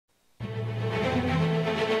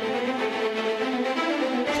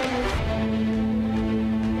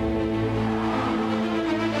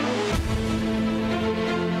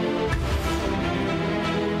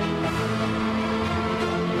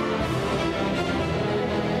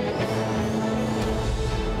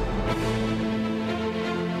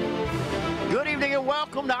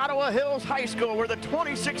welcome to Ottawa Hills High School, where the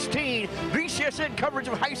 2016 BCSN coverage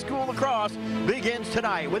of high school lacrosse begins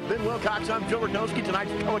tonight. With Ben Wilcox, I'm Joe Radnowski.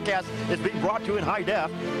 Tonight's telecast is being brought to you in high def,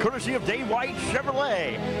 courtesy of Dave White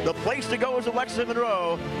Chevrolet. The place to go is Alexa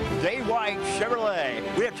Monroe. Dave White Chevrolet.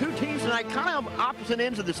 We have two teams tonight, kind of opposite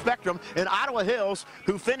ends of the spectrum, in Ottawa Hills,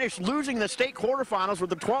 who finished losing the state quarterfinals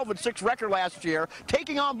with a 12-6 record last year,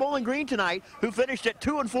 taking on Bowling Green tonight, who finished at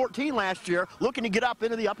 2-14 last year, looking to get up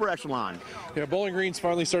into the upper echelon. Yeah, Bowling Green's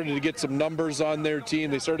finally started to get some numbers on their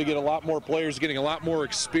team. They started to get a lot more players, getting a lot more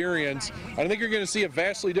experience. I think you're going to see a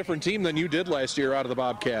vastly different team than you did last year out of the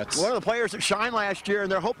Bobcats. One of the players that shined last year,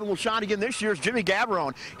 and they're hoping will shine again this year, is Jimmy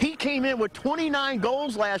Gavarone. He came in with 29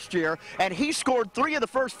 goals last year, and he scored 3 of the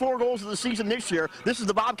first 4 goals of the season this year. This is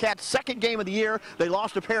the Bobcats' second game of the year. They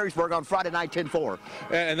lost to Perrysburg on Friday night, 10-4.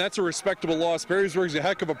 And that's a respectable loss. Perrysburg's a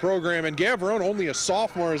heck of a program, and Gavarone only a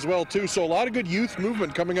sophomore as well, too, so a lot of good youth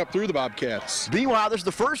movement coming up through the Bobcats. Meanwhile, this is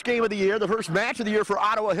the first game of the year, the first match of the year for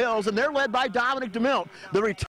Ottawa Hills, and they're led by Dominic DeMilt, the